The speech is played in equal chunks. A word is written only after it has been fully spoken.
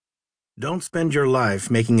Don't Spend Your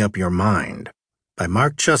Life Making Up Your Mind by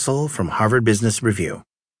Mark Chussil from Harvard Business Review.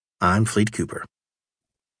 I'm Fleet Cooper.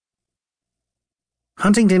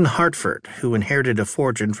 Huntington Hartford, who inherited a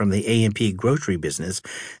fortune from the A&P grocery business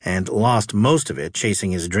and lost most of it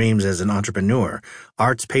chasing his dreams as an entrepreneur,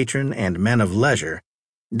 arts patron, and man of leisure,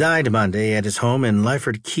 died Monday at his home in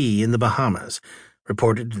Lyford Key in the Bahamas,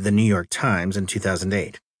 reported to the New York Times in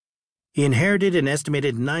 2008. He inherited an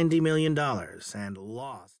estimated $90 million and lost